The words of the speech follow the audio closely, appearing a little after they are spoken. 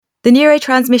The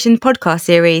Neurotransmission podcast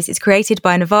series is created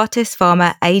by Novartis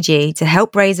Pharma AG to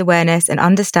help raise awareness and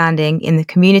understanding in the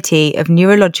community of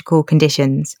neurological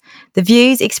conditions. The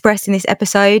views expressed in this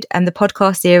episode and the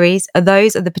podcast series are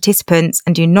those of the participants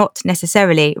and do not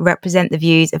necessarily represent the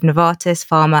views of Novartis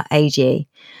Pharma AG.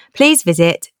 Please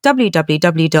visit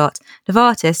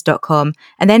www.novartis.com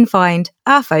and then find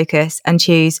our focus and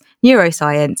choose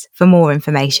neuroscience for more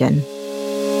information.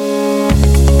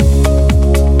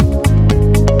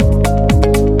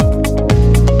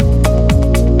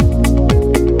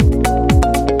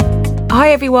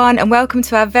 Hi everyone, and welcome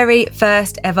to our very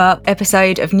first ever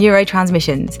episode of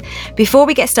Neurotransmissions. Before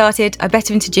we get started, I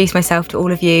better introduce myself to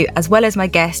all of you, as well as my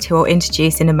guest who I'll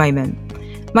introduce in a moment.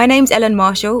 My name's Ellen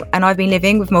Marshall, and I've been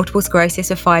living with multiple sclerosis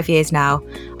for 5 years now.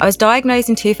 I was diagnosed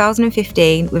in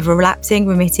 2015 with relapsing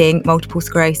remitting multiple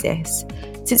sclerosis.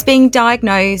 Since being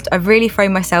diagnosed, I've really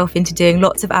thrown myself into doing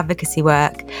lots of advocacy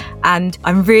work, and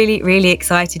I'm really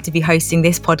excited to be hosting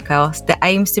this podcast that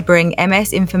aims to bring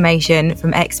MS information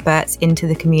from experts into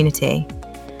the community.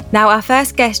 Now, our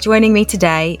first guest joining me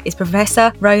today is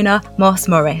Professor Rona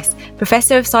Moss-Morris,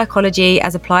 Professor of Psychology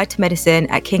as Applied to Medicine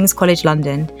at King's College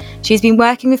London. She's been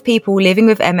working with people living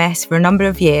with MS for a number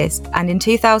of years, and in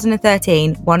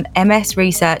 2013 won MS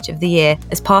Research of the Year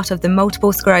as part of the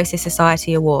Multiple Sclerosis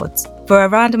Society Awards for a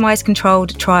randomised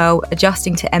controlled trial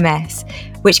adjusting to MS,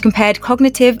 which compared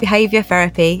cognitive behaviour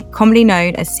therapy, commonly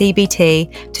known as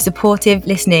CBT, to supportive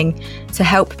listening to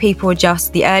help people adjust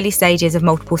to the early stages of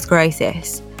multiple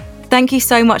sclerosis. Thank you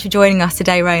so much for joining us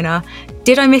today, Rona.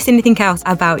 Did I miss anything else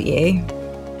about you?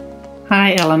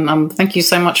 Hi, Ellen. Thank you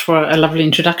so much for a lovely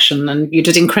introduction, and you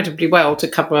did incredibly well to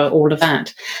cover all of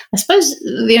that. I suppose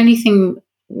the only thing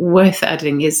worth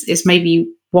adding is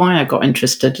maybe why I got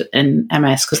interested in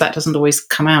MS, because that doesn't always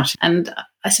come out. And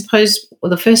I suppose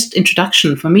the first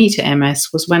introduction for me to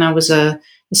MS was when I was a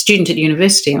student at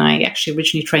university, and I actually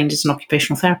originally trained as an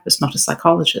occupational therapist, not a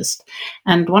psychologist.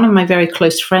 And one of my very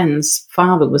close friends'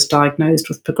 father was diagnosed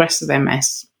with progressive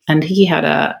MS, and he had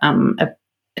a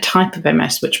type of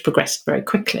MS which progressed very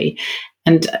quickly.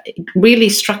 And it really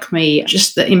struck me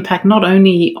just the impact not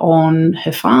only on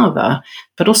her father,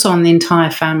 but also on the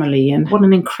entire family, and what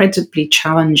an incredibly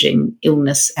challenging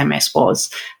illness MS was.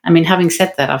 I mean, having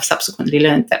said that, I've subsequently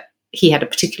learned that he had a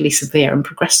particularly severe and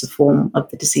progressive form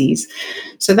of the disease.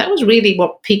 So that was really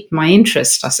what piqued my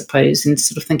interest, I suppose, in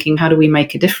sort of thinking, how do we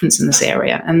make a difference in this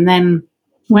area? And then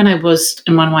when I was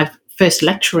in one of my first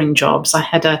lecturing jobs, I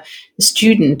had a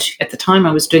student. At the time,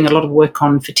 I was doing a lot of work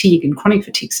on fatigue and chronic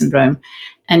fatigue syndrome.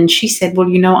 And she said, well,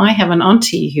 I have an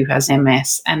auntie who has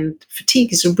MS, and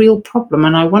fatigue is a real problem.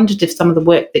 And I wondered if some of the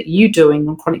work that you're doing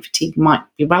on chronic fatigue might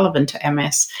be relevant to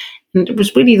MS. And it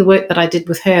was really the work that I did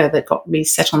with her that got me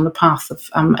set on the path of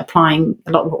applying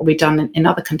a lot of what we've done in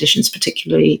other conditions,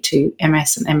 particularly to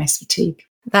MS and MS fatigue.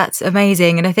 That's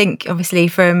amazing. And I think obviously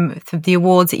from the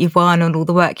awards that you've won and all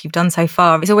the work you've done so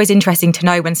far, it's always interesting to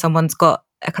know when someone's got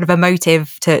a kind of a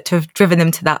motive to have driven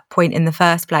them to that point in the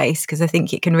first place, because I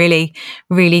think it can really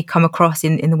come across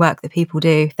in the work that people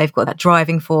do. They've got that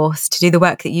driving force to do the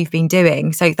work that you've been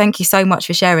doing. So thank you so much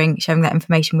for sharing that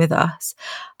information with us.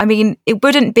 I mean, it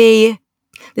wouldn't be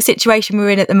the situation we're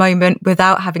in at the moment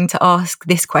without having to ask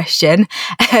this question.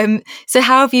 So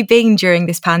how have you been during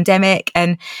this pandemic,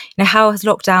 and how has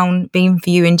lockdown been for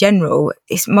you in general?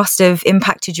 It must have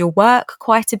impacted your work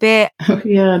quite a bit.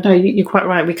 Yeah, no, you're quite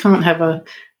right. We can't have a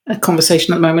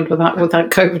conversation at the moment without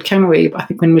COVID, can we? But I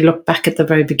think when we look back at the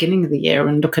very beginning of the year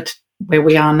and look at where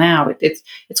we are now,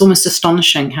 it's almost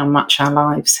astonishing how much our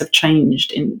lives have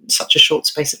changed in such a short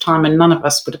space of time, and none of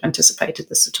us would have anticipated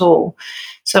this at all.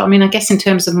 So, I mean, I guess in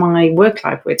terms of my work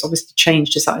life, where it's obviously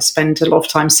changed is that I spend a lot of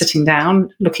time sitting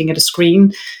down, looking at a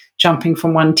screen, jumping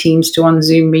from one Teams to one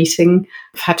Zoom meeting.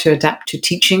 I've had to adapt to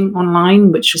teaching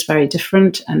online, which was very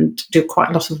different, and do quite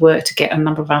a lot of work to get a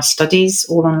number of our studies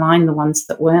all online, the ones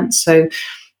that weren't. So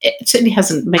it certainly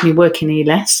hasn't made me work any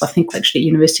less. I think actually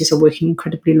universities are working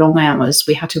incredibly long hours.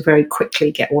 We had to very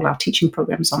quickly get all our teaching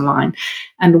programs online.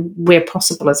 And where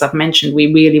possible, as I've mentioned,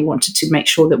 we really wanted to make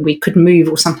sure that we could move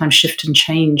or sometimes shift and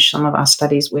change some of our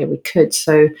studies where we could.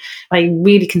 So I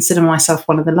really consider myself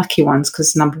one of the lucky ones,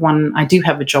 because number one, I do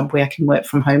have a job where I can work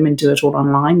from home and do it all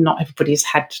online. Not everybody has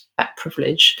had that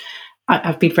privilege.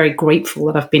 I've been very grateful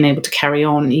that I've been able to carry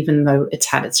on, even though it's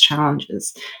had its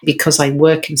challenges, because I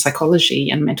work in psychology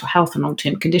and mental health and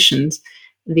long-term conditions.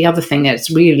 The other thing that's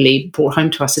really brought home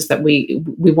to us is that we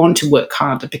want to work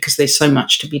harder, because there's so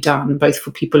much to be done, both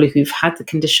for people who've had the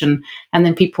condition and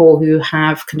then people who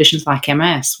have conditions like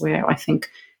MS, where I think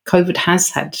COVID has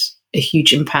had a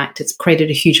huge impact. It's created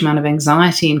a huge amount of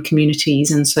anxiety in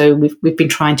communities. And so we've been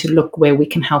trying to look where we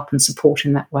can help and support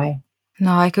in that way.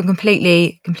 No, I can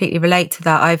completely relate to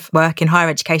that. I've worked in higher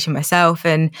education myself,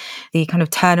 and the kind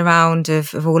of turnaround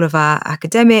of all of our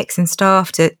academics and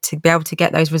staff to be able to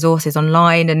get those resources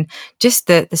online, and just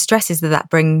the stresses that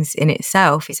brings in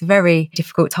itself. It's a very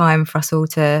difficult time for us all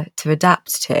to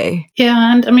adapt to.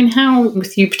 Yeah, and I mean, how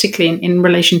with you particularly in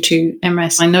relation to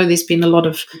MS, I know there's been a lot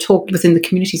of talk within the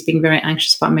communities being very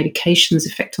anxious about medications'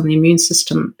 effect on the immune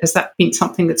system. Has that been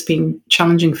something that's been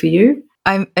challenging for you?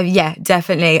 Yeah,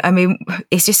 definitely. I mean,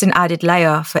 it's just an added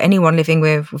layer for anyone living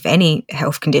with any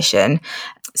health condition.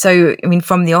 So, I mean,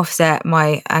 from the offset,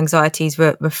 my anxieties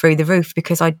were through the roof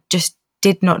because I just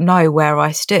did not know where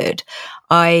I stood.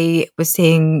 I was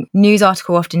seeing news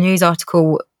article after news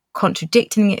article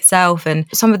contradicting itself, and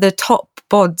some of the top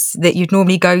bods that you'd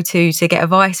normally go to get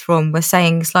advice from were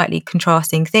saying slightly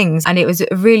contrasting things. And it was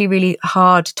a really, really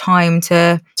hard time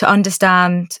to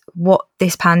understand what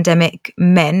this pandemic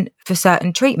meant for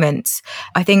certain treatments.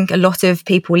 I think a lot of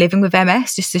people living with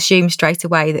MS just assumed straight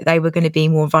away that they were going to be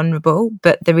more vulnerable.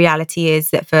 But the reality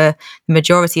is that for the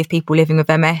majority of people living with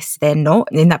MS, they're not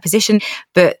in that position,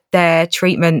 but their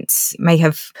treatments may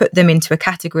have put them into a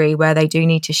category where they do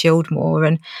need to shield more.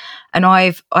 And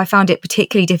I found it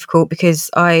particularly difficult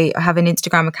because I have an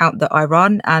Instagram account that I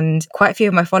run, and quite a few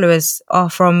of my followers are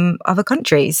from other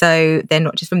countries. So they're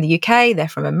not just from the UK, they're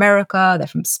from America, they're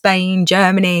from Spain,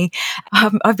 Germany.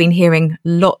 I've been hearing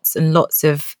lots and lots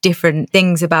of different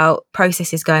things about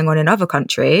processes going on in other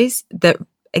countries that,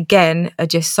 again, are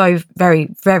just so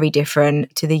very, very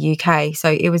different to the UK.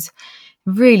 So it was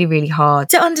really, really hard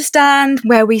to understand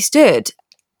where we stood.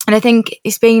 And I think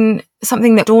it's been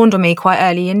something that dawned on me quite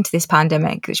early into this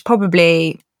pandemic, which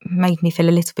probably made me feel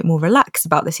a little bit more relaxed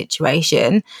about the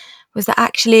situation, was that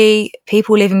actually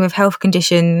people living with health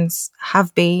conditions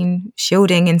have been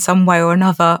shielding in some way or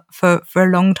another for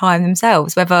a long time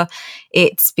themselves, whether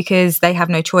it's because they have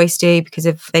no choice to, because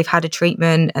they've had a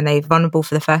treatment and they're vulnerable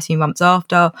for the first few months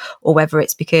after, or whether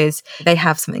it's because they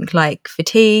have something like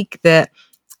fatigue that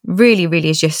really, really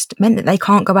has just meant that they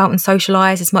can't go out and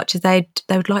socialise as much as they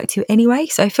would like to anyway.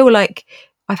 So I feel like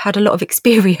I've had a lot of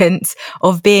experience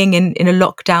of being in a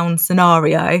lockdown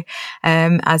scenario,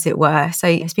 as it were. So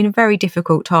it's been a very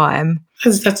difficult time.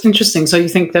 That's interesting. So you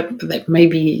think that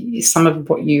maybe some of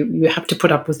what you have to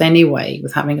put up with anyway,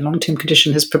 with having a long-term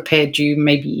condition, has prepared you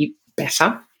maybe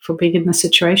better for being in this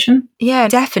situation? Yeah,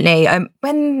 definitely.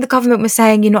 When the government was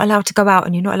saying you're not allowed to go out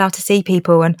and you're not allowed to see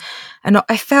people, and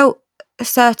I felt a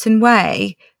certain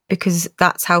way because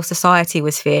that's how society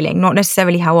was feeling, not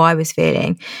necessarily how I was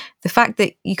feeling. The fact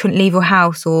that you couldn't leave your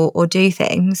house or do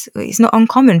things, it's not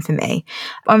uncommon for me.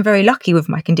 I'm very lucky with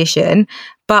my condition,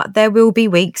 but there will be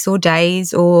weeks or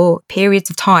days or periods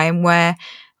of time where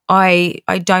I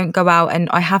don't go out, and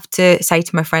I have to say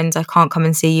to my friends, I can't come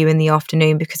and see you in the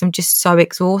afternoon because I'm just so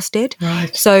exhausted.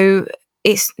 Right. So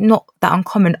it's not that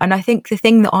uncommon. And I think the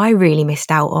thing that I really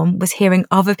missed out on was hearing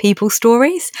other people's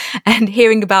stories and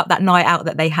hearing about that night out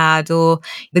that they had, or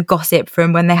the gossip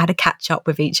from when they had a catch up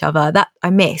with each other. That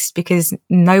I missed because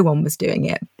no one was doing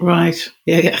it. Right.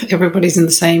 Yeah. Everybody's in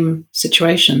the same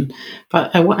situation.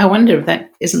 But I wonder if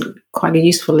that isn't quite a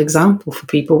useful example for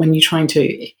people when you're trying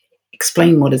to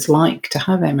explain what it's like to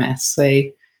have MS. So,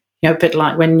 a bit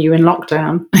like when you're in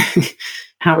lockdown,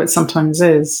 how it sometimes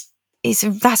is.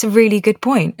 That's a really good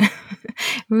point.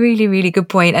 Really, really good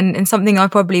point. And something I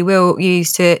probably will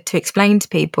use to explain to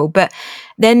people. But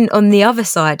then on the other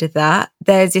side of that,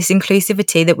 there's this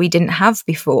inclusivity that we didn't have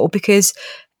before, because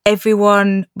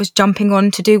everyone was jumping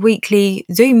on to do weekly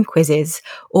Zoom quizzes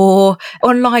or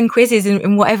online quizzes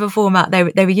in whatever format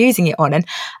they were using it on. And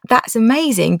that's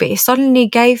amazing. But it suddenly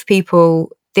gave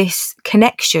people this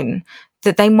connection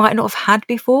that they might not have had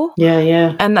before.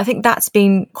 Yeah. And I think that's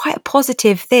been quite a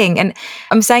positive thing. And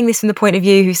I'm saying this from the point of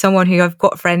view who's someone who I've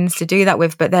got friends to do that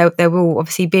with, but there will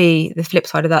obviously be the flip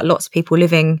side of that. Lots of people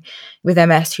living with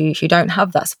MS who don't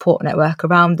have that support network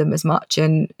around them as much.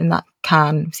 And that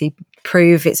can obviously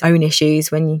prove its own issues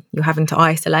when you're having to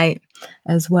isolate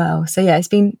as well. So yeah, it's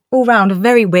been all round a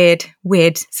very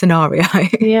weird scenario.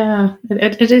 Yeah,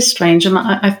 it is strange. And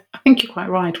I think you're quite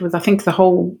right with, I think the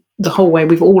whole way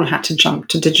we've all had to jump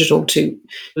to digital to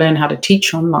learn how to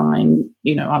teach online.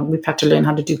 We've had to learn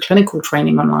how to do clinical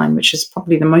training online, which is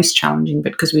probably the most challenging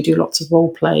bit because we do lots of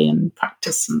role play and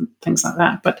practice and things like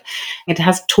that. But it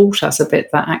has taught us a bit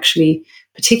that actually,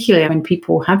 particularly when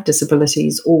people have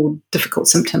disabilities or difficult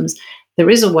symptoms, there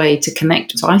is a way to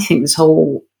connect. So I think this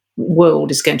whole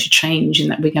world is going to change in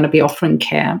that we're going to be offering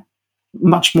care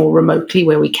much more remotely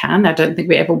where we can. I don't think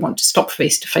we ever want to stop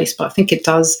face-to-face, but I think it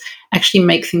does actually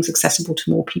make things accessible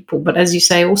to more people. But as you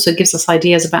say, also gives us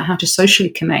ideas about how to socially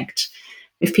connect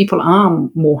if people are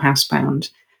more housebound.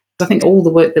 I think all the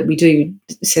work that we do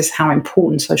says how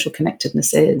important social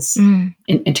connectedness is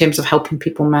in terms of helping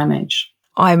people manage.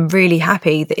 I'm really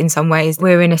happy that in some ways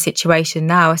we're in a situation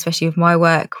now, especially with my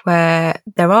work, where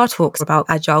there are talks about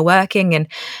agile working and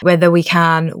whether we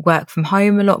can work from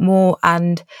home a lot more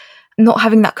and not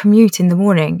having that commute in the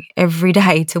morning every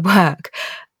day to work.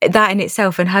 That in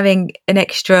itself, and having an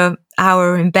extra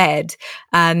hour in bed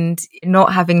and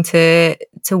not having to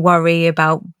worry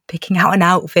about picking out an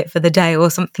outfit for the day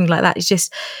or something like that. It's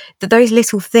just that those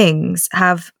little things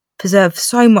have preserve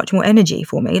so much more energy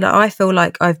for me. Like, I feel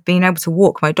like I've been able to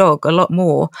walk my dog a lot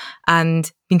more and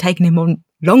been taking him on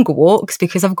longer walks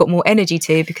because I've got more energy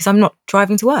because I'm not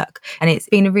driving to work. And it's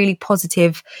been a really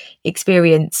positive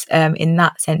experience in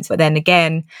that sense. But then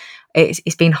again,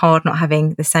 it's been hard not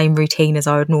having the same routine as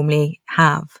I would normally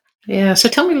have. Yeah. So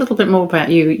tell me a little bit more about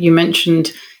you. You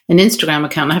mentioned an Instagram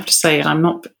account. I have to say, I'm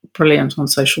not brilliant on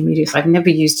social media. I've never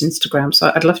used Instagram. So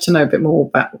I'd love to know a bit more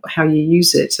about how you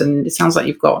use it. And it sounds like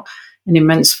you've got an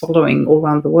immense following all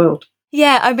around the world.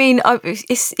 Yeah, I mean,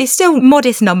 it's still a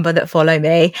modest number that follow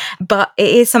me, but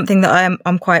it is something that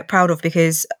I'm quite proud of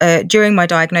because during my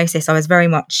diagnosis, I was very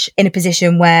much in a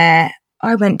position where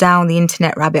I went down the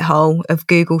internet rabbit hole of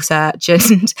Google search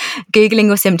and Googling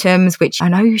your symptoms, which I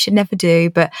know you should never do,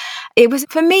 but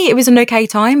for me, it was an okay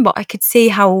time, but I could see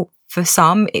how for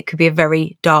some, it could be a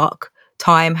very dark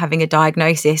time having a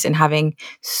diagnosis and having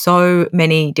so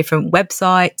many different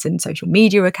websites and social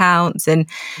media accounts and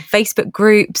Facebook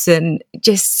groups and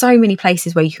just so many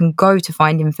places where you can go to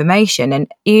find information. And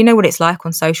you know what it's like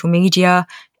on social media.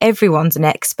 Everyone's an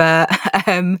expert.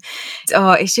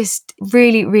 It's just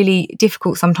really, really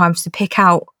difficult sometimes to pick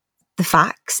out the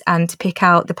facts and to pick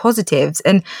out the positives.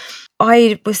 And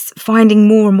I was finding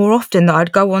more and more often that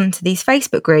I'd go on to these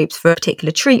Facebook groups for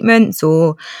particular treatments,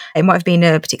 or it might have been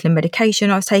a particular medication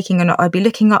I was taking, and I'd be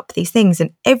looking up these things,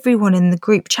 and everyone in the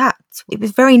group chats, it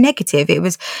was very negative. It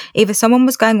was either someone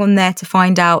was going on there to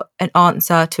find out an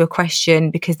answer to a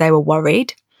question because they were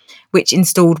worried, which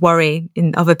installed worry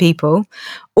in other people,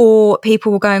 or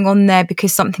people were going on there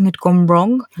because something had gone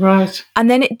wrong. Right. And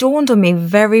then it dawned on me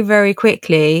very, very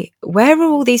quickly, where are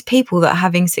all these people that are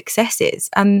having successes?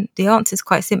 And the answer is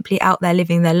quite simply out there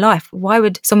living their life. Why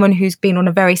would someone who's been on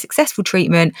a very successful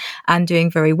treatment and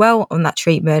doing very well on that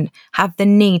treatment have the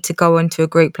need to go into a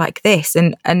group like this?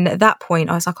 And at that point,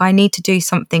 I was like, I need to do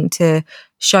something to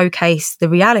showcase the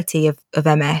reality of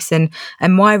MS and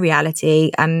my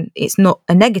reality, and it's not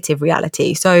a negative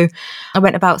reality. So I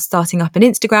went about starting up an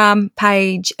Instagram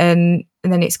page, and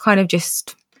then it's kind of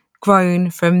just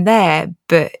grown from there.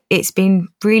 But it's been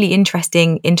really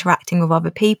interesting interacting with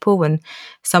other people, and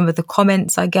some of the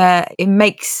comments I get, it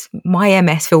makes my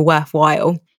MS feel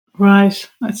worthwhile. Right,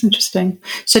 that's interesting.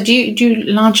 So do you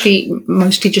largely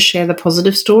mostly just share the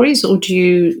positive stories, or do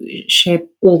you share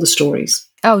all the stories?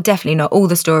 Oh, definitely not all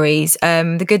the stories.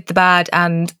 The good, the bad,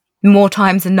 and more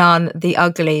times than none, the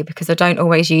ugly, because I don't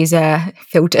always use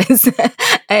filters.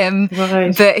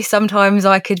 Right. But sometimes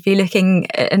I could be looking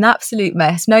at an absolute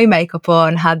mess, no makeup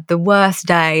on, had the worst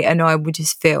day, and I would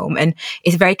just film. And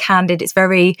it's very candid. It's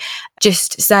very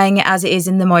just saying it as it is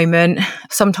in the moment.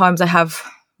 Sometimes I have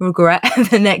regret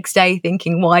the next day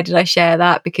thinking, why did I share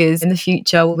that? Because in the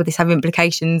future, will this have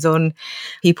implications on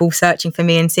people searching for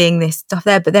me and seeing this stuff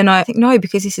there? But then I think, no,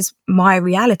 because this is my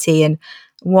reality, and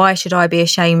why should I be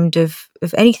ashamed of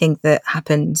anything that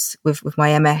happens with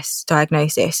my MS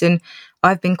diagnosis? And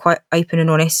I've been quite open and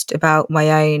honest about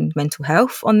my own mental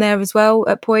health on there as well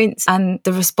at points, and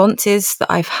the responses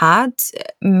that I've had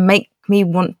make me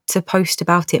want to post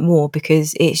about it more,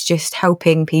 because it's just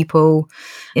helping people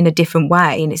in a different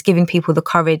way, and it's giving people the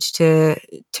courage to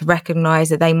recognize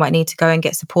that they might need to go and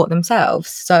get support themselves.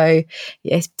 So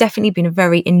yeah, it's definitely been a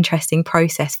very interesting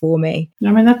process for me.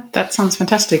 I mean, that sounds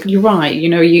fantastic. You're right. You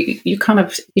know, you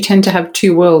tend to have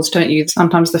two worlds, don't you?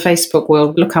 Sometimes the Facebook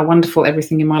world, look how wonderful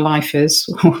everything in my life is,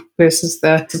 versus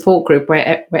the support group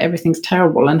where everything's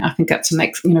terrible. And I think that's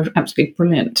absolutely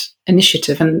brilliant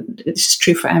initiative. And it's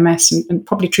true for MS and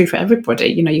probably true for everybody.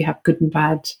 You know, you have good and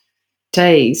bad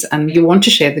days, and you want to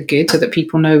share the good so that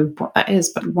people know what that is,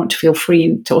 but you want to feel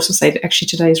free to also say that actually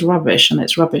today is rubbish, and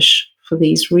it's rubbish for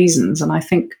these reasons. And I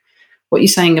think what you're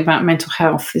saying about mental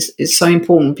health is so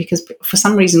important, because for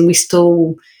some reason we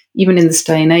still, even in this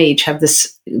day and age, have the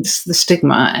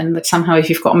stigma, and that somehow if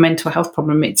you've got a mental health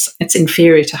problem, it's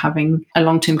inferior to having a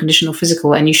long-term condition or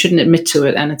physical, and you shouldn't admit to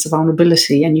it, and it's a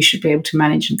vulnerability, and you should be able to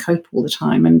manage and cope all the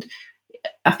time. And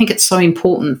I think it's so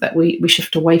important that we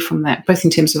shift away from that, both in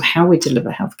terms of how we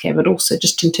deliver healthcare, but also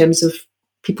just in terms of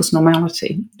people's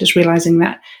normality, just realizing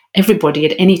that everybody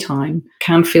at any time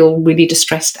can feel really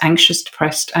distressed, anxious,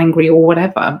 depressed, angry, or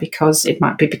whatever, because it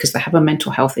might be because they have a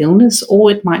mental health illness,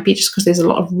 or it might be just because there's a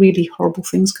lot of really horrible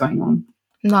things going on.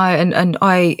 No, and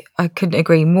I couldn't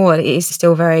agree more. It is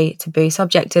still a very taboo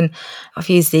subject. And I've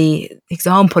used the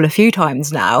example a few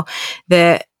times now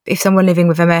that if someone living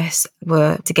with MS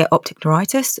were to get optic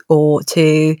neuritis, or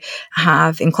to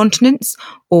have incontinence,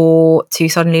 or to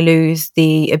suddenly lose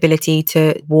the ability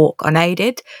to walk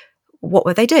unaided, what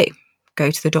would they do? Go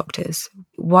to the doctors.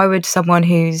 Why would someone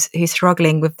who's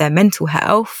struggling with their mental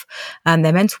health and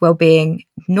their mental well-being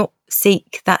not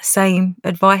seek that same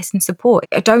advice and support?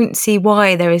 I don't see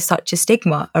why there is such a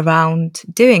stigma around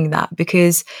doing that,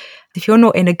 because if you're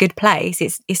not in a good place,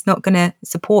 it's not going to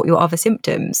support your other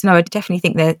symptoms. No, I definitely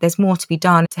think there's more to be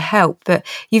done to help. But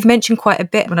you've mentioned quite a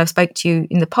bit when I've spoke to you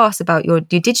in the past about your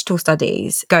digital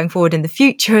studies going forward in the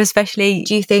future, especially.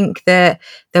 Do you think that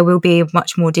there will be a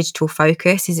much more digital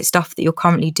focus? Is it stuff that you're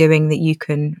currently doing that you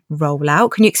can roll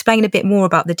out? Can you explain a bit more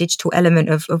about the digital element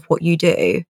of what you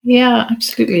do? Yeah,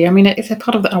 absolutely. I mean, it's a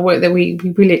part of our work that we're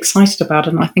really excited about,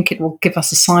 and I think it will give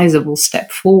us a sizable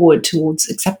step forward towards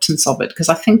acceptance of it, because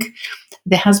I think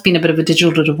there has been a bit of a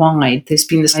digital divide. There's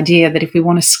been this idea that if we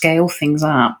want to scale things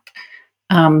up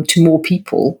to more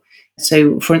people,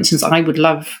 so for instance, I would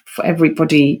love for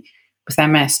everybody with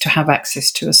MS to have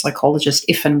access to a psychologist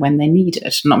if and when they need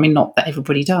it. And I mean, not that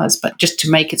everybody does, but just to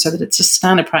make it so that it's a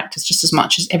standard practice, just as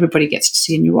much as everybody gets to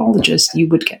see a neurologist, you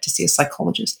would get to see a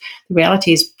psychologist. The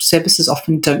reality is services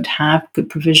often don't have good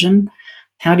provision.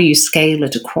 How do you scale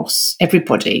it across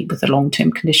everybody with a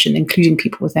long-term condition, including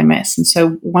people with MS? And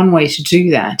so one way to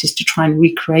do that is to try and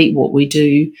recreate what we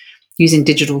do using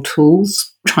digital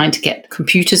tools, trying to get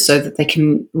computers so that they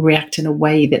can react in a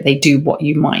way that they do what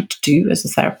you might do as a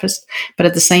therapist, but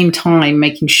at the same time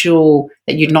making sure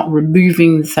that you're not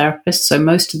removing the therapist. So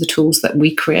most of the tools that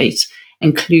we create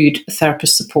include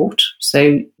therapist support.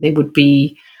 So they would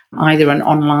be either an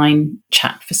online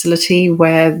chat facility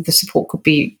where the support could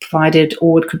be provided,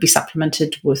 or it could be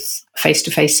supplemented with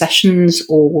face-to-face sessions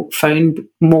or phone.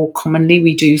 More commonly,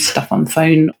 we do stuff on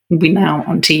phone. We now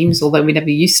on Teams, although we never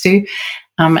used to.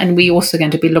 And we're also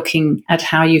going to be looking at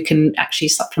how you can actually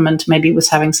supplement, maybe with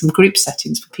having some group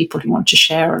settings for people who want to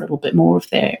share a little bit more of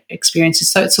their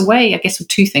experiences. So it's a way, I guess, of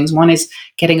two things. One is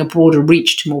getting a broader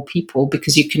reach to more people,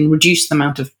 because you can reduce the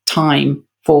amount of time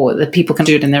for the people can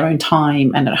do it in their own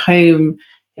time and at home.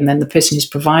 And then the person who's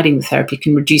providing the therapy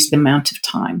can reduce the amount of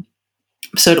time.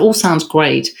 So it all sounds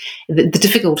great. The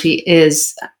difficulty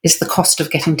is the cost of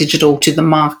getting digital to the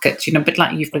market. A bit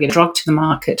like you've got to get a drug to the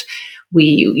market.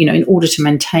 In order to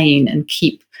maintain and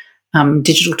keep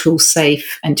digital tools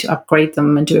safe and to upgrade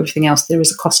them and do everything else, there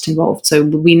is a cost involved. So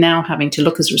we're now having to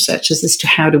look as researchers as to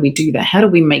how do we do that? How do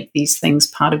we make these things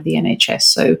part of the NHS?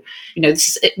 So,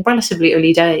 this is relatively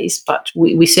early days, but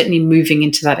we're certainly moving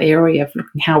into that area of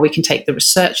looking how we can take the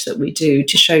research that we do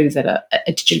to show that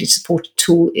a digitally supported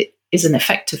tool is an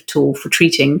effective tool for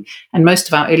treating. And most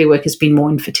of our early work has been more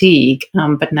in fatigue,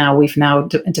 but now we've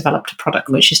developed a product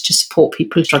which is to support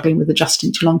people struggling with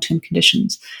adjusting to long-term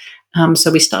conditions.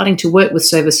 So we're starting to work with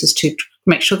services to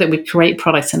make sure that we create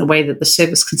products in a way that the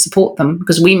service can support them,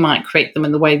 because we might create them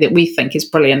in the way that we think is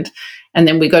brilliant. And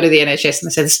then we go to the NHS and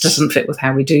they say, this doesn't fit with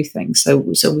how we do things. So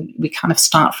we kind of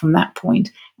start from that point.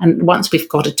 And once we've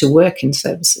got it to work in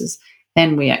services,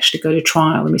 then we actually go to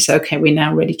trial and we say, okay, we're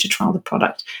now ready to trial the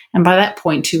product. And by that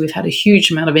point too, we've had a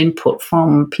huge amount of input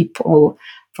from people,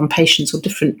 from patients or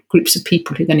different groups of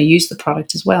people who are going to use the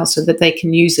product as well, so that they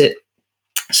can use it.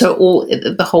 So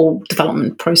the whole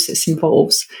development process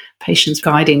involves patients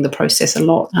guiding the process a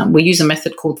lot. We use a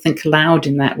method called Think Aloud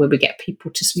in that, where we get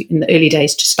people to, in the early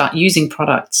days, to start using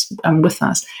products with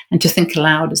us and to think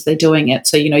aloud as they're doing it.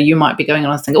 So, you might be going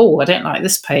on and think, oh, I don't like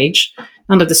this page.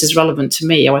 None of this is relevant to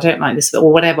me. Or I don't like this, or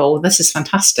whatever. Or this is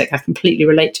fantastic. I completely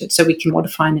relate to it. So we can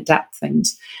modify and adapt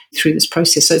things through this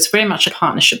process. So it's very much a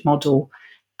partnership model.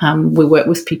 We work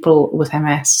with people with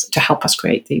MS to help us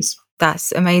create these.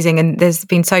 That's amazing. And there's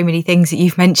been so many things that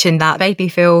you've mentioned that made me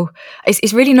feel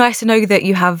it's really nice to know that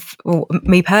you have, or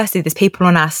me personally, there's people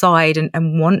on our side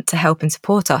and want to help and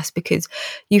support us, because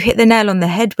you hit the nail on the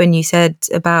head when you said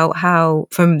about how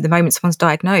from the moment someone's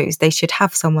diagnosed, they should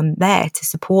have someone there to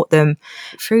support them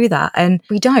through that. And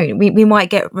we don't. We might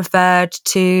get referred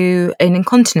to an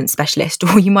incontinence specialist,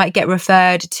 or you might get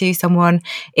referred to someone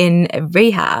in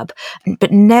rehab,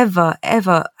 but never,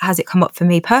 ever has it come up for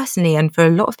me personally, and for a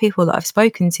lot of people that that I've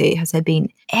spoken to, has there been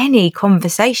any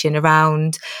conversation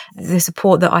around the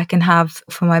support that I can have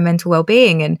for my mental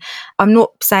well-being? And I'm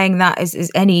not saying that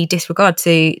as any disregard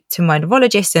to my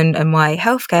neurologists and my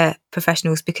healthcare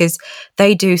professionals, because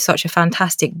they do such a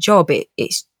fantastic job.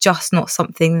 It's just not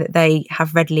something that they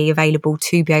have readily available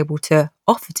to be able to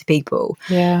offer to people.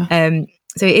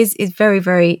 So it is very,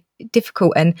 very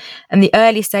difficult. And the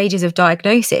early stages of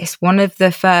diagnosis, one of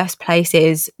the first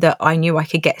places that I knew I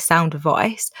could get sound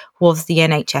advice was the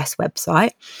NHS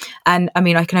website. And I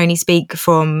mean, I can only speak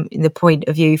from the point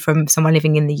of view from someone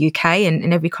living in the UK, and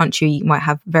in every country might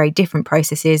have very different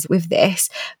processes with this.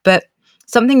 But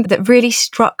something that really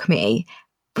struck me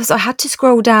was I had to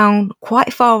scroll down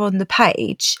quite far on the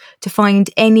page to find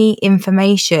any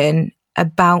information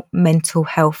about mental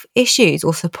health issues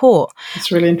or support.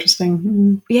 It's really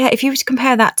interesting. Yeah, if you were to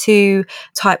compare that to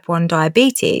type 1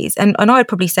 diabetes, and I'd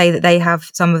probably say that they have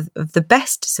some of the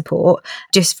best support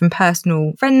just from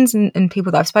personal friends and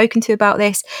people that I've spoken to about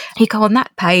this. You go on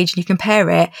that page and you compare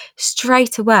it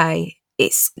straight away.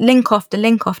 It's link after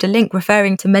link after link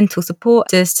referring to mental support,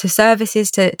 to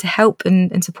services to help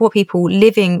and support people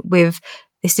living with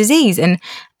this disease. And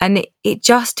it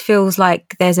just feels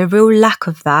like there's a real lack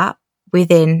of that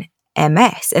within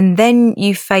MS. And then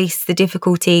you face the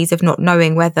difficulties of not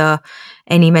knowing whether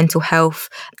any mental health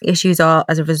issues are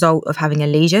as a result of having a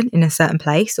lesion in a certain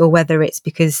place, or whether it's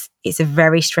because it's a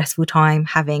very stressful time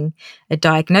having a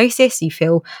diagnosis. You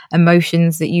feel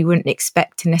emotions that you wouldn't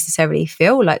expect to necessarily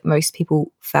feel, like most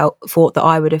people thought that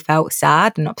I would have felt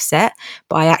sad and upset,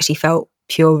 but I actually felt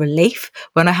pure relief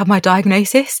when I had my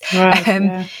diagnosis.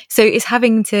 So it's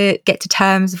having to get to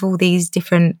terms with all these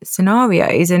different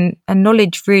scenarios, and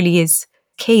knowledge really is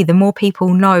key. The more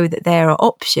people know that there are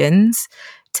options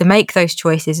to make those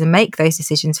choices and make those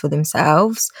decisions for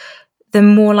themselves, the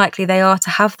more likely they are to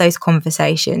have those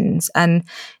conversations and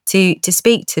to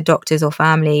speak to doctors or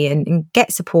family and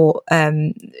get support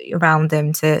around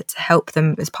them to help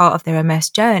them as part of their MS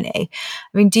journey.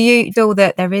 I mean, do you feel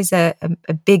that there is a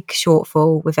big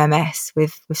shortfall with MS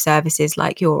with services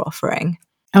like you're offering?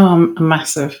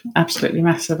 Massive, absolutely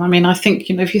massive. I mean, I think,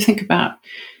 if you think about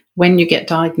when you get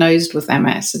diagnosed with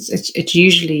MS, it's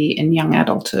usually in young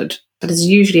adulthood, but it's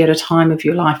usually at a time of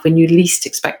your life when you're least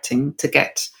expecting to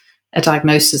get a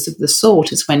diagnosis of the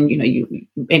sort. Is when you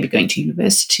may be going to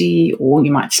university, or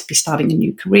you might be starting a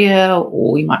new career,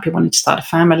 or you might be wanting to start a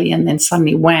family, and then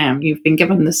suddenly, wham, you've been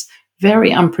given this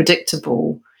very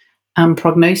unpredictable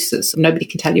prognosis. Nobody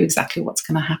can tell you exactly what's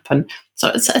going to happen. So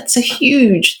it's a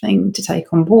huge thing to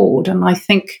take on board. And I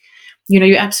think,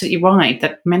 you're absolutely right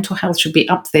that mental health should be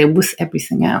up there with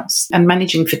everything else. And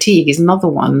managing fatigue is another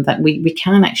one that we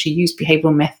can actually use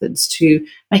behavioral methods to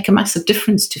make a massive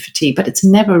difference to fatigue, but it's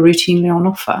never routinely on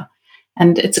offer.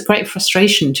 And it's a great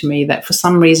frustration to me that for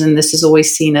some reason this is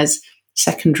always seen as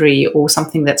secondary or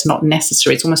something that's not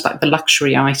necessary. It's almost like the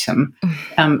luxury item.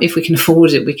 If we can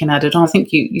afford it, we can add it on. I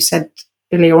think you said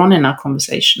earlier on in our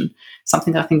conversation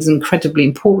something that I think is incredibly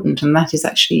important, and that is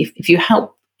actually if you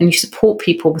help and you support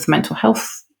people with mental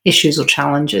health issues or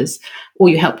challenges, or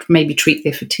you help maybe treat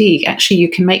their fatigue, actually you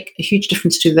can make a huge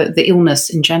difference to the illness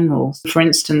in general. For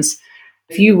instance,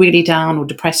 if you're really down or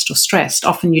depressed or stressed,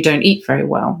 often you don't eat very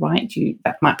well, right?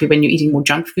 That might be when you're eating more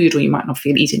junk food, or you might not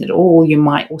feel eating at all. You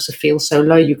might also feel so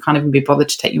low you can't even be bothered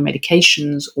to take your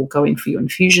medications or go in for your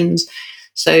infusions.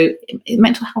 So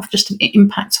mental health just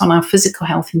impacts on our physical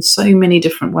health in so many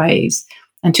different ways.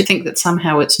 And to think that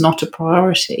somehow it's not a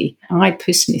priority, I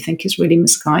personally think is really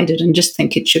misguided, and just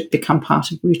think it should become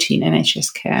part of routine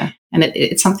NHS care. And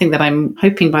it's something that I'm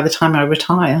hoping by the time I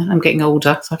retire, I'm getting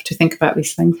older, so I have to think about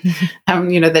these things,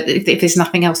 that if there's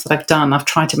nothing else that I've done, I've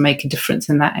tried to make a difference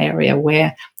in that area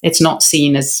where it's not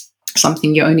seen as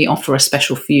something you only offer a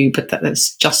special few, but that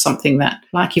it's just something that,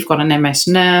 like you've got an MS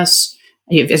nurse,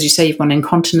 as you say, you've got an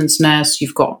incontinence nurse,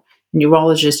 you've got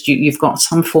neurologist, you've got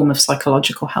some form of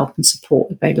psychological help and support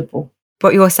available.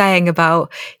 What you're saying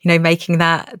about, making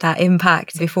that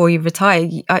impact before you retire,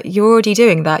 you're already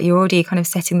doing that. You're already kind of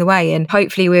setting the way. And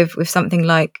hopefully with something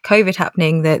like COVID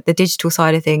happening, the digital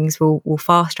side of things will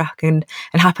fast track and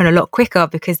happen a lot quicker,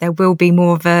 because there will be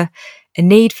more of a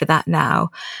need for that now.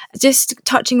 Just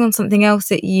touching on something else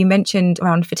that you mentioned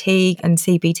around fatigue and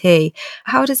CBT,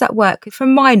 how does that work?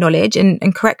 From my knowledge,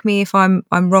 and correct me if I'm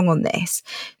wrong on this,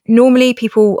 normally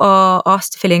people are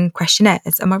asked to fill in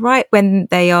questionnaires. Am I right? When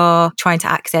they are trying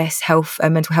to access health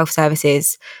and mental health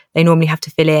services, they normally have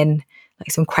to fill in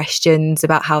like some questions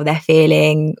about how they're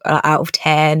feeling out of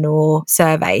 10, or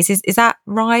surveys. Is that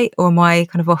right? Or am I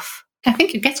kind of off? I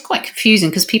think it gets quite confusing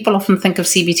because people often think of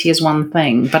CBT as one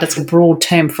thing, but it's a broad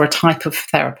term for a type of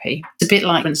therapy. It's a bit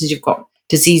like, for instance, you've got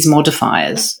disease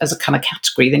modifiers as a kind of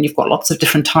category, then you've got lots of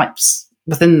different types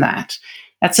within that.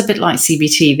 That's a bit like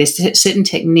CBT. There's certain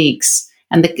techniques,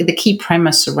 and the key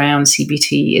premise around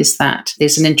CBT is that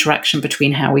there's an interaction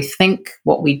between how we think,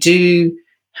 what we do,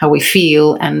 how we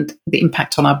feel, and the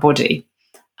impact on our body.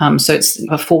 So it's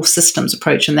a 4 systems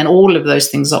approach. And then all of those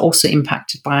things are also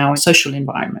impacted by our social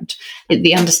environment.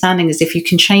 The understanding is if you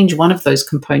can change one of those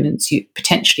components, you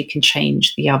potentially can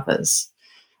change the others.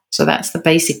 So that's the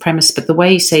basic premise. But the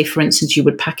way, say, for instance, you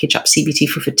would package up CBT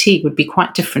for fatigue would be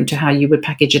quite different to how you would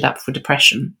package it up for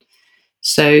depression.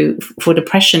 So for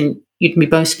depression, you'd be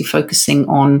mostly focusing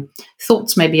on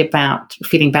thoughts maybe about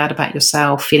feeling bad about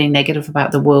yourself, feeling negative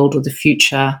about the world or the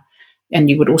future. And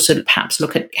you would also perhaps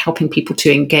look at helping people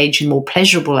to engage in more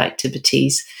pleasurable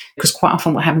activities, because quite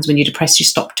often what happens when you're depressed, you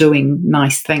stop doing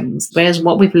nice things. Whereas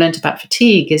what we've learned about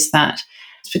fatigue is that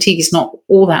fatigue is not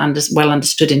all that well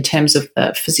understood in terms of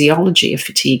the physiology of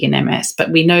fatigue in MS,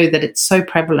 but we know that it's so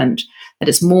prevalent that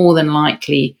it's more than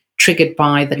likely triggered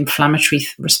by the inflammatory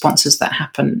responses that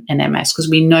happen in MS, because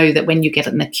we know that when you get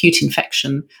an acute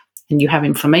infection and you have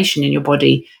inflammation in your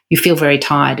body, you feel very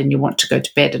tired and you want to go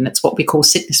to bed. And it's what we call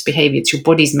sickness behavior. It's your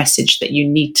body's message that you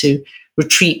need to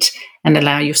retreat and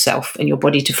allow yourself and your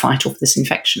body to fight off this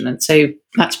infection. And so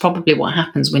that's probably what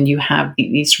happens when you have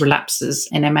these relapses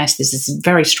in MS. There's this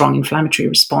very strong inflammatory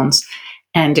response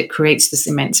and it creates this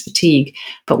immense fatigue.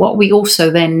 But what we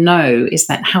also then know is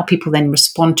that how people then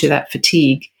respond to that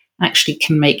fatigue actually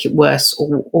can make it worse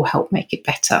or help make it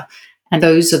better. And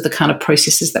those are the kind of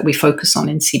processes that we focus on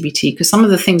in CBT, because some of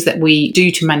the things that we do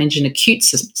to manage an acute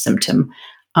symptom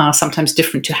are sometimes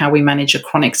different to how we manage a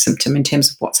chronic symptom in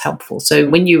terms of what's helpful. So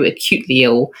when you're acutely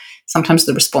ill, sometimes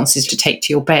the response is to take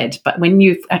to your bed. But when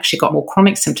you've actually got more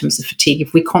chronic symptoms of fatigue,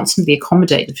 if we constantly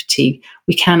accommodate the fatigue,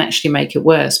 we can actually make it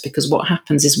worse, because what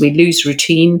happens is we lose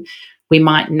routine. We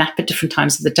might nap at different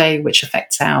times of the day, which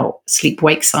affects our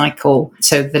sleep-wake cycle.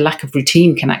 So the lack of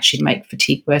routine can actually make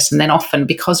fatigue worse. And then often,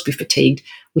 because we're fatigued,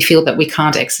 we feel that we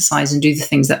can't exercise and do the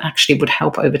things that actually would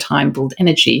help over time build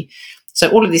energy. So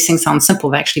all of these things sound simple.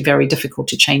 They're actually very difficult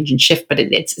to change and shift, but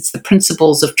it's the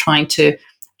principles of trying to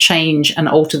change and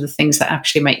alter the things that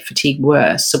actually make fatigue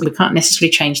worse. So we can't necessarily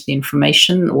change the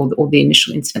inflammation or the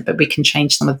initial incident, but we can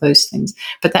change some of those things.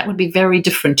 But that would be very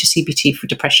different to CBT for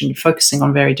depression. You're focusing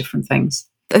on very different things.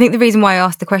 I think the reason why I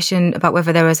asked the question about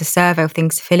whether there was a survey of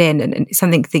things to fill in, and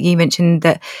something that you mentioned,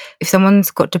 that if someone's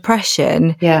got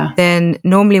depression, then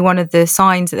normally one of the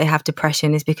signs that they have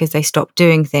depression is because they stop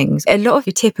doing things. A lot of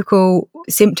your typical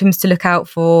symptoms to look out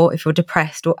for if you're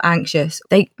depressed or anxious,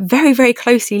 they very, very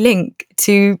closely link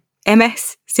to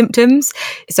MS symptoms.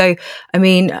 So, I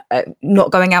mean,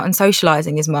 not going out and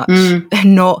socialising as much,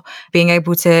 not being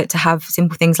able to have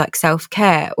simple things like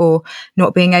self-care, or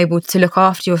not being able to look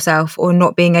after yourself, or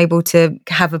not being able to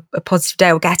have a positive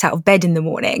day or get out of bed in the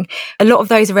morning. A lot of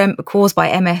those are caused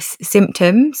by MS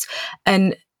symptoms.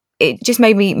 And it just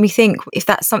made me think, if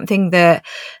that's something that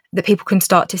people can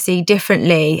start to see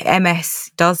differently. MS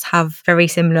does have very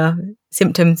similar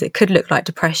symptoms. It could look like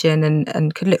depression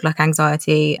and could look like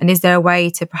anxiety. And is there a way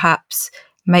to perhaps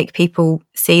make people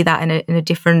see that in a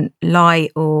different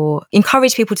light, or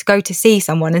encourage people to go to see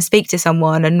someone and speak to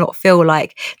someone and not feel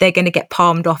like they're going to get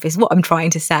palmed off, is what I'm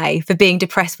trying to say, for being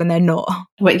depressed when they're not?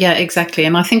 Well, yeah, exactly.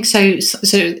 And I think so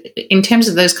in terms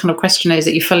of those kind of questionnaires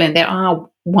that you fill in, there are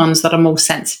ones that are more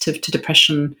sensitive to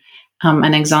depression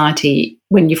and anxiety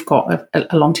when you've got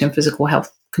a long-term physical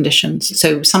health conditions.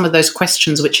 So some of those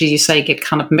questions, which, as you say, get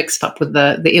kind of mixed up with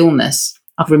the illness,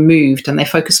 are removed, and they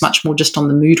focus much more just on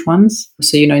the mood ones.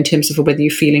 So, in terms of whether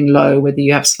you're feeling low, whether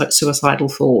you have suicidal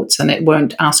thoughts, and it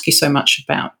won't ask you so much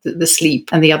about the sleep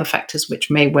and the other factors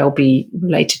which may well be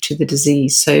related to the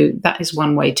disease. So that is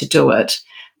one way to do it.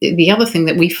 The other thing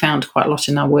that we found quite a lot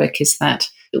in our work is that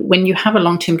when you have a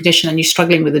long-term condition and you're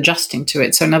struggling with adjusting to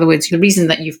it, so in other words, the reason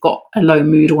that you've got a low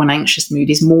mood or an anxious mood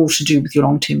is more to do with your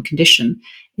long-term condition,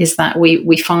 is that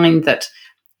we find that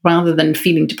rather than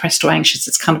feeling depressed or anxious,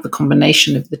 it's kind of the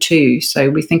combination of the two. So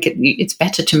we think it's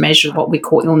better to measure what we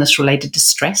call illness-related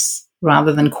distress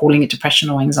rather than calling it depression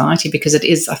or anxiety, because it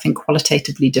is, I think,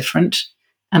 qualitatively different.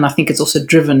 And I think it's also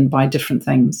driven by different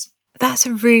things. That's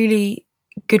a really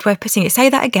good way of putting it. Say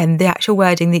that again, the actual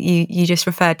wording that you just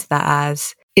referred to that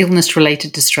as.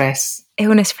 Illness-related distress.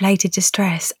 Illness-related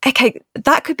distress. Okay,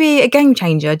 that could be a game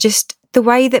changer. Just the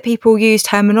way that people use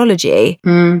terminology,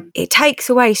 it takes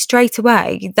away straight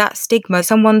away that stigma.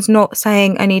 Someone's not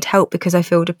saying, I need help because I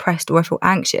feel depressed or I feel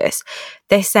anxious.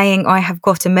 They're saying, I have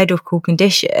got a medical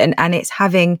condition and it's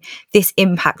having this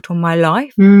impact on my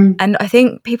life. And I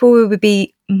think people would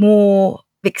be more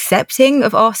accepting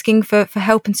of asking for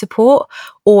help and support,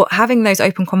 or having those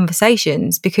open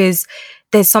conversations, because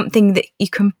there's something that you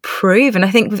can prove. And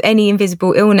I think with any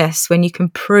invisible illness, when you can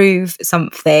prove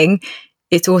something,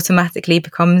 it automatically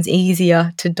becomes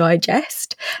easier to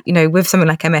digest. You know, with something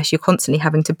like MS, you're constantly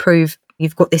having to prove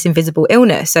you've got this invisible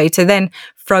illness. So to then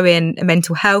throw in a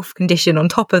mental health condition on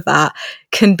top of that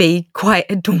can be quite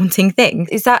a daunting thing.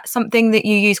 Is that something that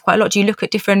you use quite a lot? Do you look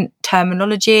at different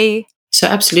terminology? So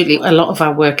absolutely. A lot of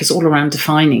our work is all around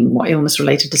defining what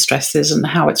illness-related distress is and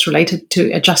how it's related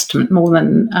to adjustment more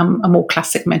than a more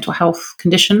classic mental health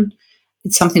condition.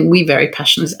 It's something we're very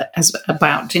passionate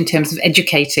about in terms of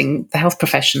educating the health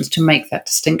professions to make that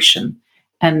distinction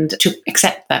and to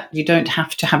accept that you don't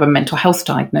have to have a mental health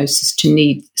diagnosis to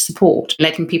need support.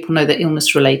 Letting people know that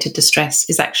illness-related distress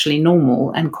is actually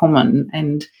normal and common,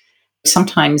 and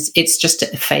sometimes it's just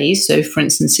a phase. So, for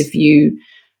instance, if you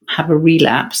have a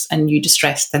relapse and you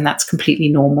distress, then that's completely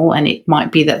normal, and it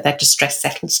might be that distress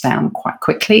settles down quite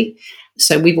quickly.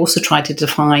 So we've also tried to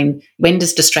define, when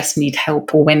does distress need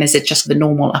help, or when is it just the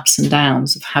normal ups and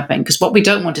downs of having? Because what we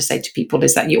don't want to say to people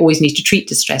is that you always need to treat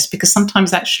distress, because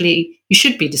sometimes actually you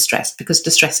should be distressed because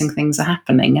distressing things are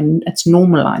happening, and it's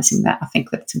normalizing that. I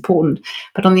think that's important.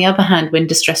 But on the other hand, when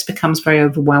distress becomes very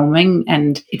overwhelming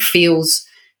and it feels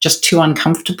just too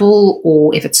uncomfortable,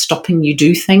 or if it's stopping you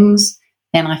do things,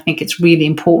 then I think it's really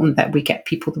important that we get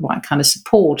people the right kind of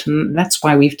support. And that's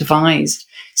why we've devised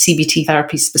CBT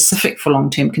therapy specific for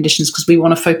long-term conditions, because we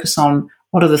want to focus on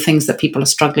what are the things that people are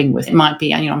struggling with. It might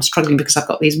be, I'm struggling because I've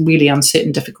got these really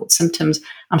uncertain, difficult symptoms.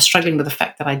 I'm struggling with the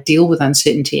fact that I deal with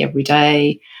uncertainty every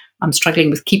day. I'm struggling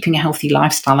with keeping a healthy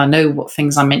lifestyle. I know what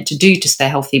things I'm meant to do to stay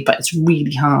healthy, but it's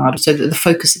really hard. So the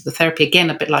focus of the therapy, again,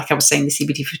 a bit like I was saying, the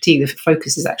CBT fatigue, the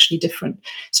focus is actually different.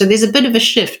 So there's a bit of a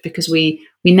shift, because we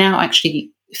now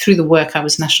actually, through the work, I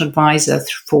was national advisor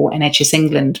for NHS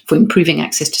England for improving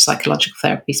access to psychological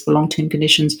therapies for long-term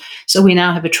conditions. So we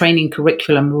now have a training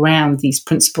curriculum around these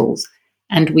principles.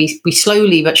 And we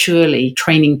slowly but surely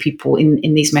training people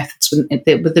in these methods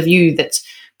with the view that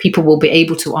people will be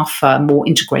able to offer more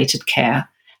integrated care.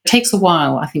 It takes a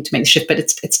while, I think, to make the shift, but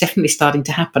it's definitely starting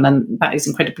to happen, and that is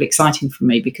incredibly exciting for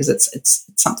me, because it's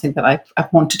something that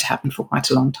I've wanted to happen for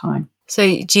quite a long time.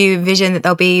 So do you envision that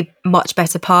there'll be much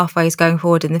better pathways going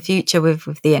forward in the future with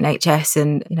the NHS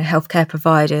and healthcare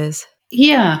providers?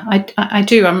 Yeah, I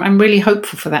do. I'm really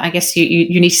hopeful for that. I guess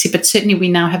you need to see, but certainly we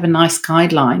now have a nice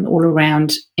guideline all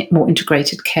around more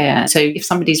integrated care. So if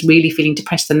somebody's really feeling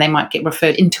depressed, then they might get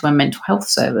referred into a mental health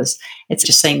service. It's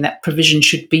just saying that provision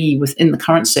should be within the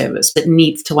current service that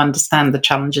needs to understand the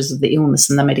challenges of the illness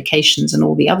and the medications and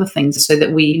all the other things, so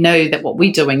that we know that what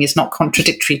we're doing is not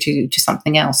contradictory to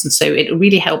something else. And so it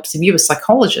really helps if you're a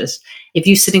psychologist, if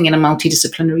you're sitting in a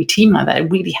multidisciplinary team like that,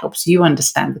 it really helps you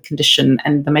understand the condition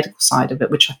and the medical side of it,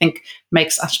 which I think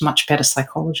makes us much better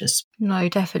psychologists. No,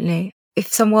 definitely. If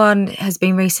someone has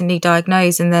been recently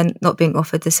diagnosed and then not being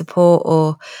offered the support,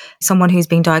 or someone who's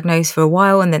been diagnosed for a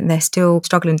while and then they're still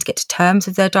struggling to get to terms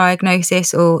with their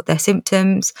diagnosis or their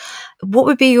symptoms, what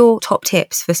would be your top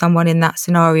tips for someone in that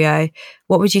scenario?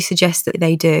 What would you suggest that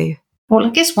they do? Well, I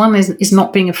guess one is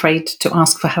not being afraid to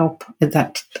ask for help.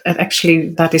 That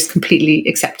is completely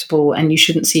acceptable, and you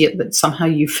shouldn't see it that somehow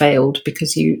you failed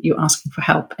because you're asking for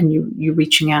help and you're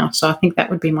reaching out. So I think that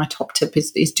would be my top tip,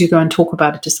 is do go and talk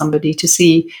about it to somebody to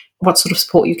see what sort of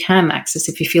support you can access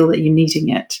if you feel that you're needing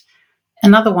it.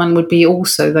 Another one would be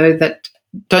also, though, that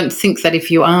don't think that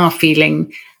if you are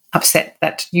feeling upset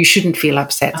that you shouldn't feel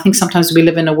upset. I think sometimes we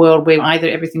live in a world where either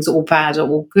everything's all bad or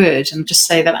all good, and just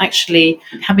say that actually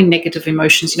having negative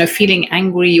emotions, feeling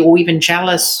angry or even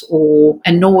jealous or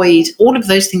annoyed, all of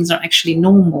those things are actually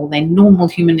normal. They're normal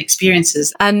human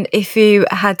experiences. And if you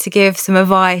had to give some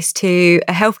advice to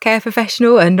a healthcare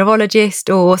professional, a neurologist,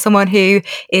 or someone who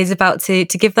is about to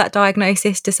give that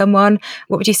diagnosis to someone,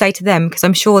 what would you say to them? Because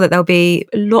I'm sure that there'll be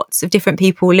lots of different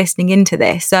people listening into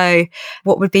this. So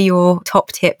what would be your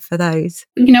top tip for those?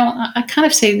 I kind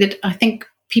of say that I think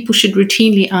people should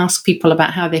routinely ask people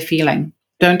about how they're feeling.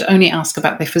 Don't only ask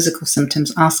about their physical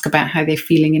symptoms, ask about how they're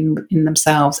feeling in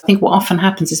themselves. I think what often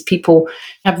happens is people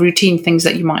have routine things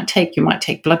that you might take. You might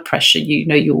take blood pressure,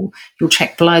 you'll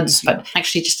check bloods, but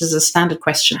actually just as a standard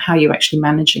question, how are you actually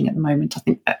managing at the moment? I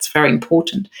think that's very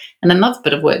important. And another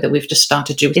bit of work that we've just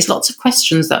started to do is lots of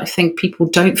questions that I think people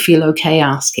don't feel okay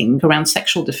asking around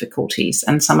sexual difficulties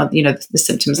and some of, the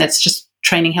symptoms. That's just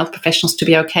training health professionals to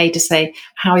be okay to say,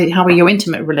 how are your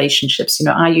intimate relationships?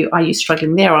 Are you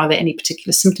struggling there? Are there any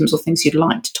particular symptoms or things you'd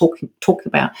like to talk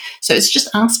about? So it's just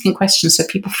asking questions so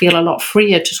people feel a lot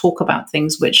freer to talk about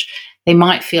things which they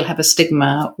might feel have a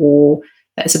stigma or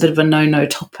that is a bit of a no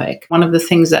topic. One of the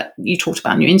things that you talked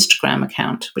about on your Instagram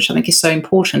account, which I think is so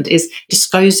important, is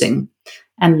disclosing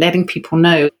and letting people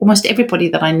know. Almost everybody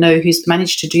that I know who's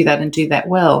managed to do that and do that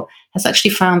well has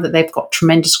actually found that they've got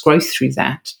tremendous growth through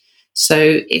that.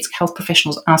 So it's health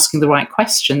professionals asking the right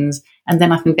questions. And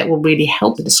then I think that will really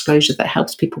help the disclosure that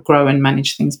helps people grow and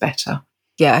manage things better.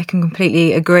 Yeah, I can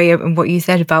completely agree on what you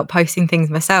said about posting things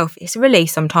myself. It's a relief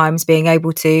sometimes being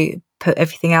able to put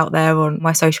everything out there on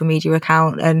my social media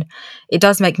account. And it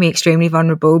does make me extremely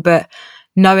vulnerable. But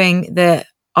knowing that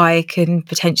I can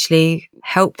potentially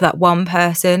help that one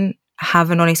person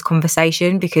have an honest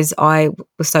conversation because I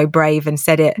was so brave and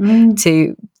said it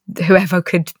to whoever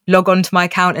could log on to my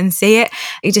account and see it.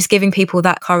 It's just giving people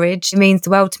that courage. It means the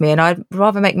world to me. And I'd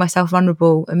rather make myself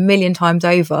vulnerable a million times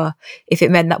over if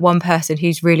it meant that one person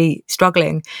who's really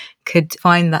struggling could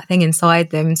find that thing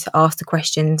inside them to ask the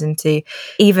questions and to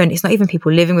even, it's not even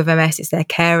people living with MS, it's their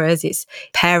carers, it's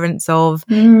parents of,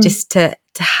 just to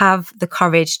have the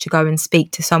courage to go and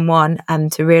speak to someone and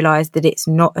to realise that it's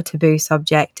not a taboo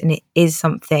subject and it is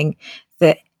something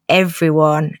that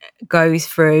everyone goes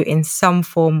through in some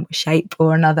form, shape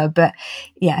or another. But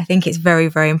yeah, I think it's very,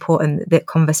 very important that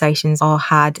conversations are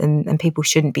had and people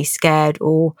shouldn't be scared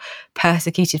or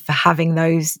persecuted for having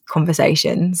those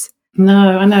conversations.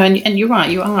 No, I know. And you're right,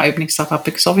 you are opening stuff up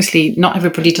because obviously not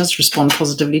everybody does respond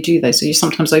positively, do they? So you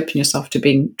sometimes open yourself to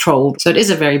being trolled. So it is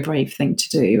a very brave thing to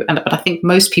do. But I think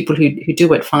most people who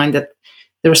do it find that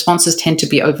the responses tend to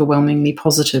be overwhelmingly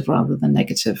positive rather than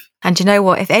negative. And you know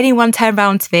what? If anyone turned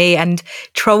around to me and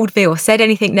trolled me or said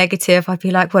anything negative, I'd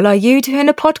be like, well, are you doing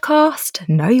a podcast?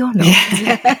 No, you're not.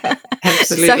 Yeah,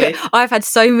 absolutely. So I've had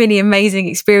so many amazing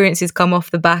experiences come off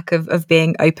the back of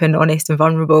being open, honest and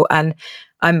vulnerable. And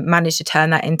I managed to turn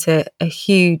that into a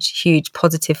huge, huge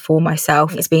positive for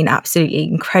myself. It's been absolutely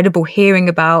incredible hearing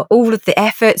about all of the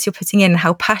efforts you're putting in,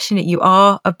 how passionate you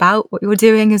are about what you're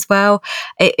doing as well.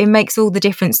 It makes all the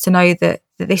difference to know that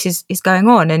this is going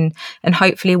on and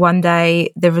hopefully one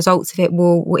day the results of it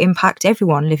will impact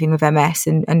everyone living with MS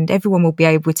and everyone will be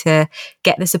able to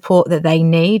get the support that they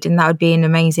need, and that would be an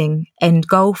amazing end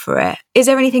goal for it. Is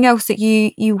there anything else that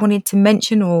you wanted to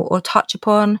mention or touch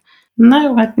upon?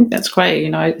 No, I think that's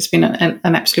great. It's been an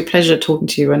absolute pleasure talking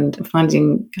to you and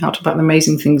finding out about the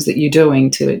amazing things that you're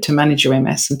doing to manage your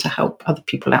MS and to help other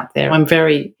people out there. I'm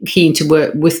very keen to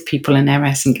work with people in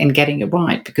MS and getting it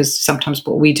right, because sometimes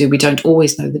what we do, we don't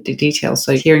always know the details.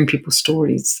 So hearing people's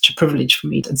stories is such a privilege for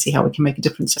me and see how we can make a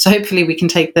difference. So hopefully we can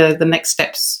take the next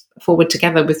steps forward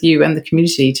together with you and the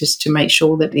community just to make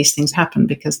sure that these things happen,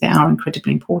 because they are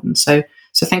incredibly important. So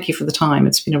thank you for the time.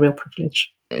 It's been a real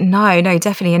privilege. No,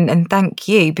 definitely. And thank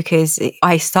you, because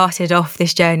I started off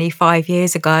this journey 5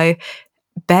 years ago,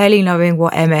 barely knowing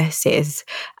what MS is.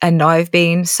 And I've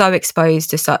been so exposed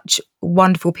to such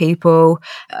wonderful people.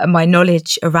 My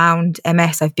knowledge around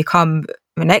MS, I've become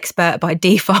an expert by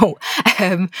default.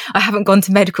 I haven't gone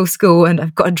to medical school and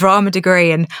I've got a drama degree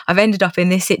and I've ended up in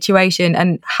this situation,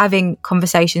 and having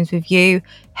conversations with you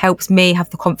helps me have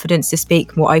the confidence to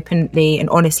speak more openly and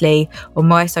honestly on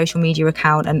my social media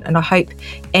account. And I hope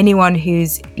anyone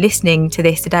who's listening to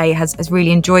this today has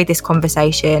really enjoyed this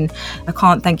conversation. I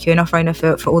can't thank you enough, Rona,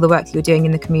 for all the work that you're doing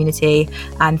in the community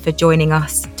and for joining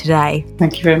us today.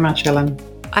 Thank you very much, Ellen.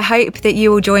 I hope that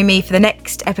you will join me for the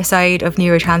next episode of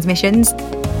Neurotransmissions.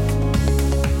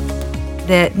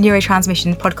 The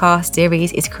Neurotransmission podcast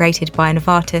series is created by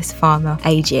Novartis Pharma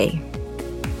AG.